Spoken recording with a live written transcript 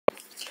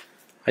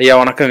ஐயா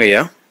வணக்கங்க ஐயா.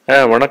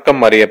 வணக்கம்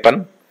மரியப்பன்.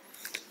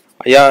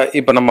 ஐயா,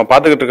 இப்போ நம்ம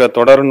பார்த்துக்கிட்டு இருக்க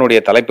தொடரினுடைய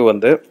தலைப்பு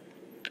வந்து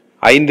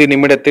 5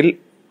 நிமிடத்தில்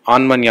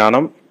ஆன்ம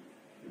ஞானம்,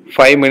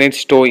 5 minutes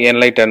to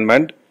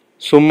enlightenment,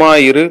 சும்மா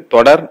இரு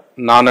தொடர்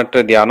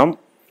நானற்ற தியானம்,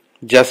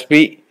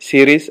 ஜஸ்பி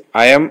சீரீஸ்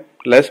ஐஎம்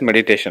லெஸ்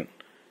மெடிடேஷன்.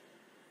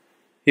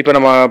 இப்போ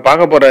நம்ம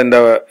பார்க்க போகிற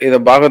இந்த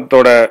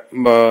பாகத்தோட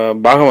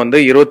பாகம்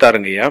வந்து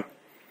 26ங்க ஐயா.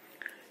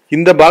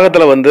 இந்த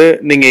பாகத்தில் வந்து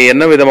நீங்கள்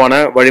என்ன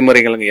விதமான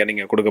வழிமுறைகளுங்க ஐயா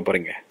நீங்கள் கொடுக்க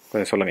போகிறீங்க,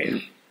 கொஞ்சம் சொல்லுங்க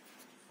ஐயா.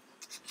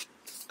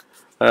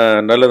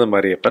 நல்லது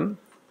மரியப்பன்.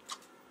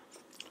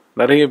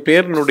 நிறைய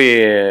பேருனுடைய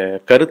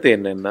கருத்து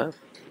என்னன்னா,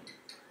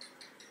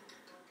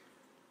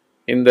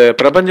 இந்த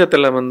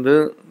பிரபஞ்சத்துல வந்து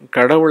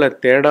கடவுளை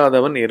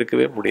தேடாதவன்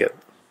இருக்கவே முடியாது.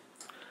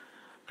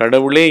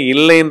 கடவுளே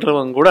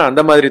இல்லைன்றவன் கூட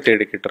அந்த மாதிரி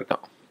தேடிக்கிட்டு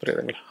இருக்கான்,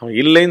 புரியுதுங்களா? அவன்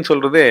இல்லைன்னு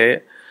சொல்றதே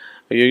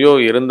ஐயோ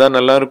இருந்தா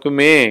நல்லா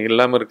இருக்குமே,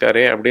 இல்லாம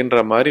இருக்காரே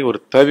அப்படின்ற மாதிரி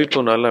ஒரு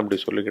தவிப்புனால அப்படி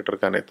சொல்லிக்கிட்டு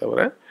இருக்கானே தவிர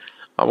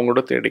அவங்க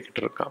கூட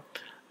தேடிக்கிட்டு இருக்கான்.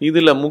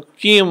 இதுல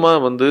முக்கியமா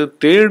வந்து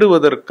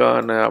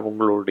தேடுவதற்கான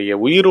அவங்களுடைய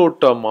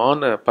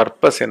உயிரோட்டமான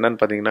பர்பஸ் என்னன்னு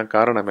பார்த்தீங்கன்னா,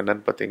 காரணம்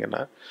என்னன்னு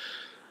பார்த்தீங்கன்னா,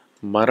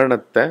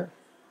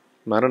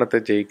 மரணத்தை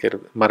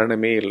ஜெயிக்கிறது,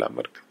 மரணமே இல்லாம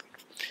இருக்குது.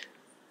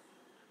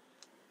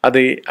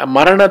 அது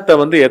மரணத்தை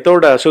வந்து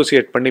எதோட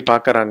அசோசியேட் பண்ணி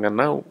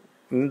பார்க்கறாங்கன்னா,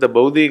 இந்த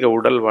பௌதீக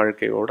உடல்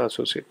வாழ்க்கையோட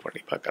அசோசியேட்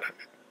பண்ணி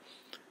பார்க்கறாங்க.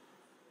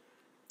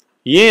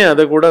 ஏன்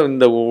அதை கூட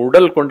இந்த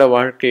உடல் கொண்ட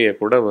வாழ்க்கையை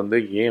கூட வந்து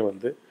ஏன்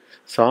வந்து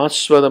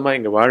சாஸ்வதமா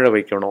இங்க வாழ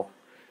வைக்கணும்,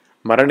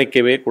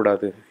 மரணிக்கவே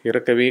கூடாது,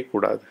 இறக்கவே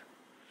கூடாது,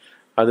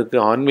 அதுக்கு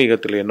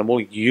ஆன்மீகத்தில் என்னமோ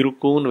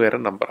இருக்கும்னு வேற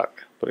நம்புறாங்க,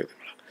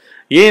 புரியுதுங்களா?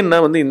 ஏன்னா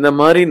வந்து இந்த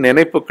மாதிரி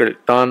நினைப்புகள்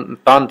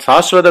தான்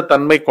சாஸ்வத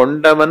தன்மை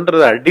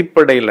கொண்டவன்ற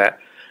அடிப்படையில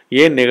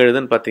ஏன்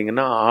நிகழுதுன்னு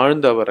பார்த்தீங்கன்னா,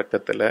 ஆழ்ந்த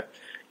வரக்கத்துல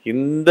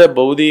இந்த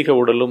பௌதீக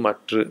உடலும்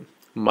அற்று,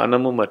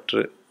 மனமும்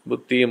அற்று,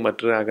 புத்தியும்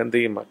அற்று,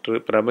 அகந்தையும் அற்று,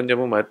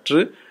 பிரபஞ்சமும்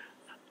அற்று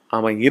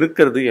அவன்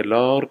இருக்கிறது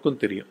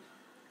எல்லாருக்கும் தெரியும்.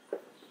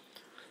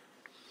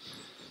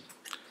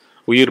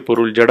 உயிர்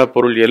பொருள்,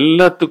 ஜடப்பொருள்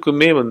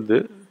எல்லாத்துக்குமே வந்து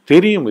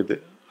தெரியும். இது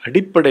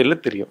அடிப்படையில்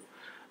தெரியும்.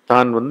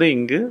 தான் வந்து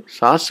இங்கு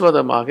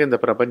சாஸ்வதமாக இந்த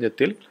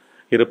பிரபஞ்சத்தில்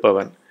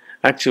இருப்பவன்.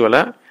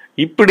 ஆக்சுவலா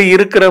இப்படி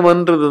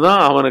இருக்கிறவன்றது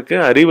தான் அவனுக்கு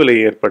அறிவில்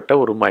ஏற்பட்ட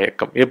ஒரு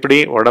மயக்கம். எப்படி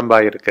உடம்பா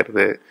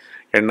இருக்கிறது,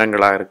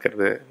 எண்ணங்களா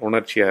இருக்கிறது,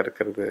 உணர்ச்சியா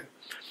இருக்கிறது.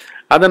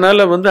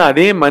 அதனால வந்து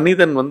அதே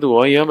மனிதன் வந்து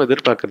ஓயாம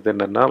எதிர்பார்க்கறது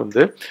என்னன்னா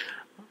வந்து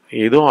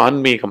ஏதோ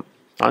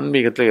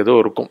ஆன்மீகத்துல ஏதோ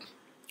இருக்கும்,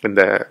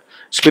 இந்த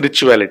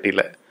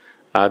ஸ்பிரிச்சுவாலிட்டியில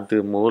அது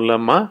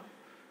மூலமா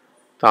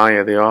தான்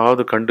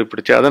எதையாவது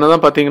கண்டுபிடிச்சு. அதனால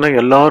தான் பார்த்தீங்கன்னா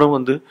எல்லாரும்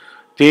வந்து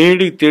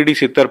தேடி தேடி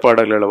சித்தர்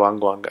பாடல்களை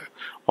வாங்குவாங்க.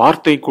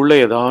 வார்த்தைக்குள்ள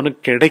ஏதானு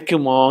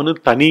கிடைக்குமான்னு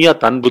தனியா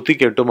தன் புத்தி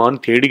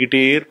கெட்டுமான்னு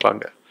தேடிக்கிட்டே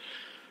இருப்பாங்க,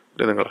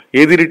 புரியுதுங்களா?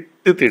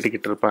 எதிரிட்டு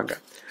தேடிக்கிட்டு இருப்பாங்க.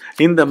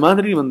 இந்த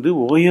மாதிரி வந்து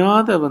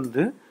ஓயாத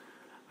வந்து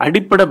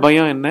அடிப்படை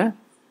பயம் என்ன,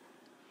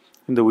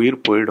 இந்த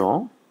உயிர்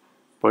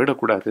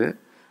போயிடக்கூடாது,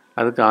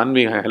 அதுக்கு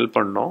ஆன்மீகம் ஹெல்ப்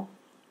பண்ணோம்,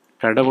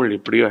 கடவுள்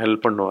எப்படியோ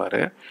ஹெல்ப்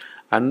பண்ணுவாரு,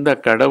 அந்த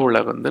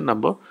கடவுளை வந்து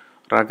நம்ம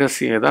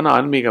ரகசியம் ஏதான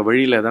ஆன்மீக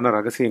வழியில் ஏதான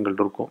ரகசியங்கள்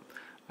இருக்கும்,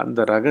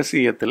 அந்த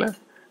ரகசியத்தில்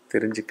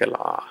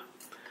தெரிஞ்சுக்கலாம்.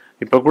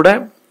 இப்போ கூட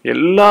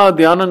எல்லா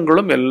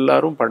தியானங்களும்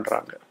எல்லாரும்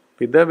பண்ணுறாங்க,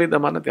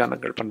 விதவிதமான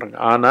தியானங்கள் பண்ணுறாங்க.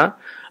 ஆனால்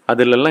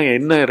அதிலெல்லாம்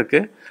என்ன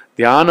இருக்குது,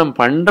 தியானம்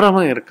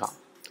பண்ணுறவன் இருக்கான்.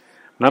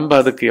 நம்ம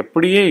அதுக்கு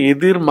எப்படியே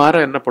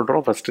எதிர்மாற என்ன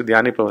பண்ணுறோம், ஃபஸ்ட்டு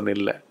தியானிப்பவன்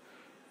இல்லை,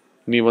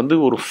 நீ வந்து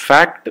ஒரு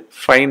ஃபேக்ட்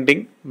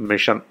ஃபைண்டிங்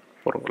மிஷன்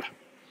போகிறோங்களா.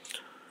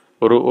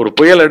 ஒரு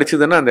புயல்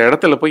அடிச்சுதுன்னா அந்த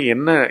இடத்துல போய்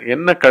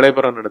என்ன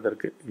கலைபுரம்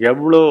நடந்திருக்கு,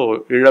 எவ்வளோ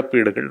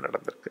இழப்பீடுகள்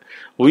நடந்திருக்கு,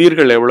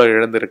 உயிர்கள் எவ்வளோ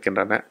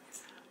இழந்திருக்கின்றன,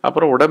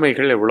 அப்புறம்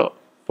உடைமைகள் எவ்வளோ,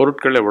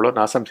 பொருட்கள் எவ்வளோ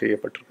நாசம்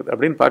செய்யப்பட்டிருக்குது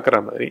அப்படின்னு பார்க்குற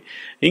மாதிரி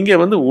இங்கே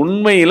வந்து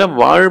உண்மையில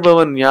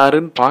வாழ்பவன்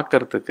யாருன்னு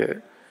பார்க்கறதுக்கு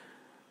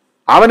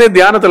அவனே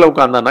தியானத்தில்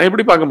உட்கார்ந்தானா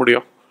எப்படி பார்க்க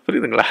முடியும்,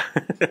 புரியுதுங்களா?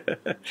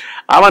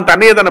 அவன்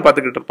தன்னையே தானே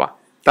பார்த்துக்கிட்டு இருப்பான்,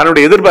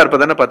 தன்னுடைய எதிர்பார்ப்பை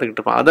தானே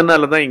பார்த்துக்கிட்டு இருப்பான்.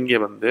 அதனால தான் இங்கே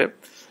வந்து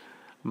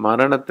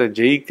மரணத்தை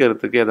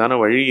ஜெயிக்கிறதுக்கு ஏதான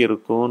வழி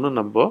இருக்கும்னு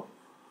நம்ம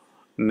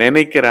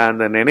நினைக்கிற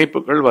அந்த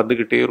நினைப்புகள்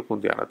வந்துகிட்டே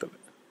இருக்கும் தியானத்துல,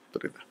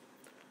 புரியுதா?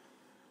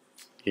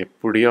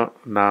 எப்படியோ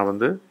நான்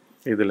வந்து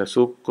இதுல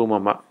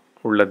சூக்குமமா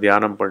உள்ள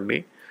தியானம் பண்ணி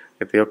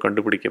எதையோ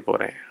கண்டுபிடிக்க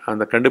போறேன்,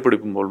 அந்த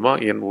கண்டுபிடிப்பு மூலமா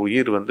என்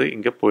உயிர் வந்து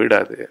இங்க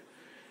போயிடாது,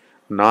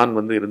 நான்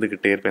வந்து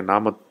இருந்துகிட்டே இருப்பேன்,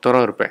 நான்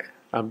மாத்திரம் இருப்பேன்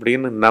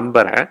அப்படின்னு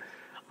நம்புறேன்.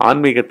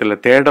 ஆன்மீகத்துல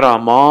தேடுற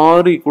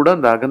மாதிரி கூட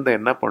அந்த அகந்தை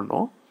என்ன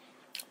பண்ணும்,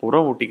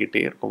 உரம்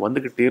ஊட்டிக்கிட்டே இருக்கும்,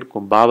 வந்துகிட்டே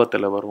இருக்கும்,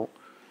 பாவத்துல வரும்,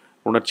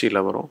 உணர்ச்சியில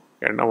வரும்,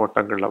 எண்ண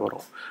ஓட்டங்கள்ல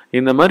வரும்.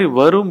 இந்த மாதிரி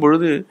வரும்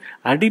பொழுது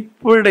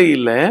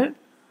அடிப்படையில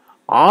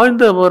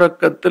ஆழ்ந்த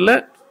உறக்கத்துல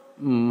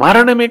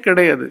மரணமே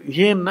கிடையாது.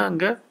 ஏன்னா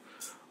அங்க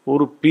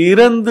ஒரு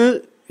பிறந்து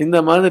இந்த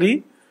மாதிரி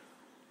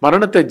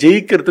மரணத்தை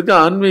ஜெயிக்கிறதுக்கு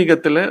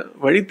ஆன்மீகத்துல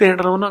வழி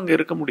தேடுறவனும் அங்க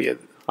இருக்க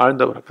முடியாது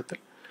ஆழ்ந்த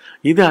உறக்கத்தில்.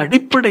 இது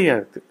அடிப்படையா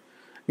இருக்கு.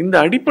 இந்த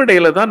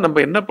அடிப்படையில தான்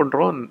நம்ம என்ன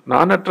பண்றோம்,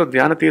 நானற்ற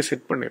தியானத்தையே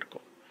செட்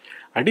பண்ணியிருக்கோம்.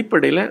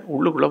 அடிப்படையில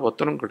உள்ளுக்குள்ள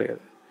ஒத்தனம்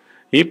கிடையாது.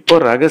 இப்போ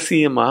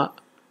ரகசியமா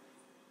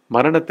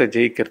மரணத்தை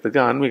ஜெயிக்கிறதுக்கு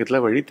ஆன்மீகத்துல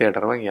வழி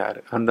தேடுறவன் யாரு,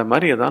 அந்த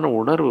மாதிரி ஏதான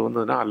உணர்வு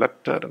வந்ததுன்னா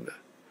அலர்ட்டா இருங்க.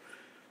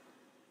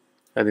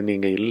 அது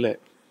நீங்க இல்லை,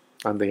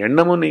 அந்த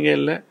எண்ணமும் நீங்க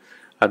இல்லை,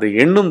 அது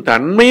எண்ணும்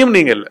தன்மையும்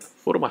நீங்க இல்லை,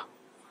 போருமா?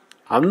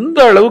 அந்த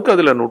அளவுக்கு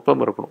அதுல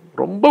நுட்பம் இருக்கணும்,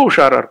 ரொம்ப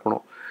உஷாரா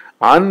இருக்கணும்.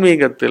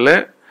 ஆன்மீகத்துல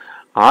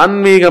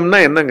ஆன்மீகம்னா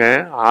என்னங்க,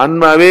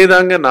 ஆன்மாவே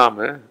தாங்க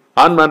நாம.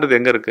 ஆன்மான்றது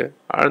எங்க இருக்கு?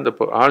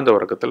 ஆழ்ந்த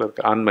உறக்கத்துல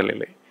இருக்கு ஆன்ம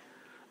நிலை.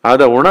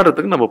 அதை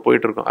உணர்றதுக்கு நம்ம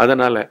போயிட்டு இருக்கோம்.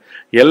 அதனால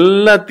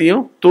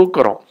எல்லாத்தையும்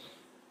தூக்குறோம்.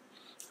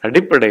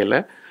 அடிப்படையில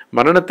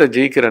மரணத்தை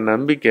ஜெயிக்கிற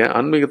நம்பிக்கை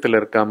ஆன்மீகத்துல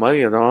இருக்க மாதிரி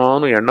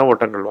ஏதாவது எண்ண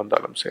ஓட்டங்கள்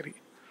வந்தாலும் சரி,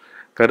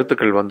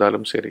 கருத்துக்கள்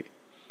வந்தாலும் சரி,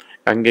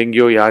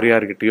 அங்கெங்கேயோ யார்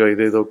யார்கிட்டயோ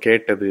ஏதோ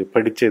கேட்டது,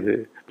 படிச்சது,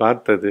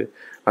 பார்த்தது,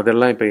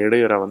 அதெல்லாம் இப்ப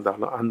இடையூறா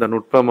வந்தாலும் அந்த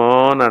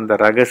நுட்பமான அந்த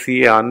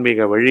ரகசிய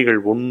ஆன்மீக வழிகள்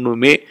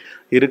ஒண்ணுமே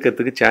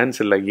இருக்கிறதுக்கு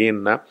சான்ஸ் இல்லை.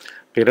 ஏன்னா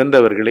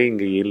பிறந்தவர்களே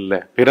இங்க இல்லை.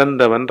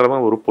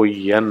 பிறந்தவன்றவன் ஒரு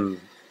பொய்யன்.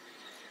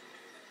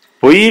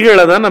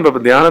 பொய்களை தான் நம்ம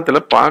தியானத்துல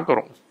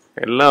பாக்குறோம்,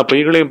 எல்லா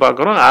பொய்களையும்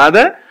பாக்குறோம்.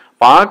 அதை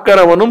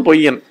பார்க்கிறவனும்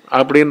பொய்யன்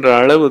அப்படின்ற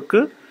அளவுக்கு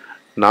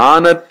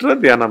நானற்ற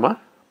தியானமா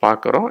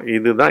பார்க்கிறோம்.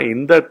 இதுதான்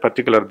இந்த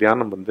பர்டிகுலர்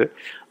தியானம் வந்து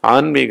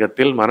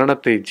ஆன்மீகத்தில்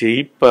மரணத்தை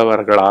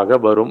ஜெயிப்பவர்களாக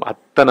வரும்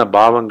அத்தனை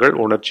பாவங்கள்,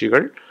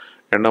 உணர்ச்சிகள்,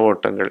 எண்ண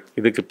ஓட்டங்கள்.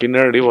 இதுக்கு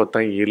பின்னாடி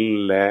ஒருத்தன்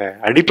இல்லை,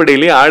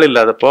 அடிப்படையிலேயே ஆள்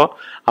இல்லாதப்போ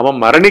அவன்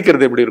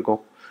மரணிக்கிறது எப்படி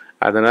இருக்கும்?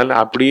 அதனால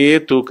அப்படியே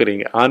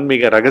தூக்குறீங்க.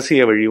 ஆன்மீக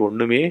ரகசிய வழி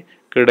ஒண்ணுமே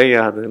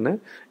கிடையாதுன்னு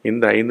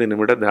இந்த 5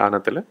 நிமிட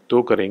தியானத்துல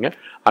தூக்குறீங்க.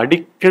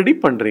 அடிக்கடி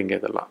பண்றீங்க.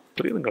 இதெல்லாம்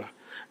புரியுதுங்களா?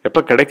 எப்ப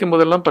கிடைக்கும்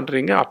போதெல்லாம்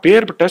பண்றீங்க.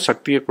 அப்பேற்பட்ட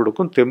சக்தியை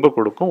கொடுக்கும், தெம்பு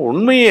கொடுக்கும்.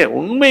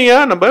 உண்மையா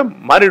நம்ம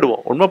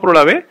மாறிடுவோம், உண்மை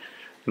பொருளாவே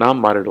நாம்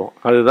மாறிடுவோம்.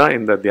 அதுதான்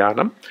இந்த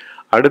தியானம்.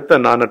 அடுத்த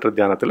நானற்ற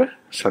தியானத்துல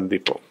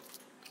சந்திப்போம்.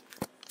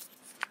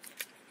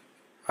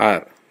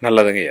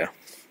 நல்லதுங்க ஐயா.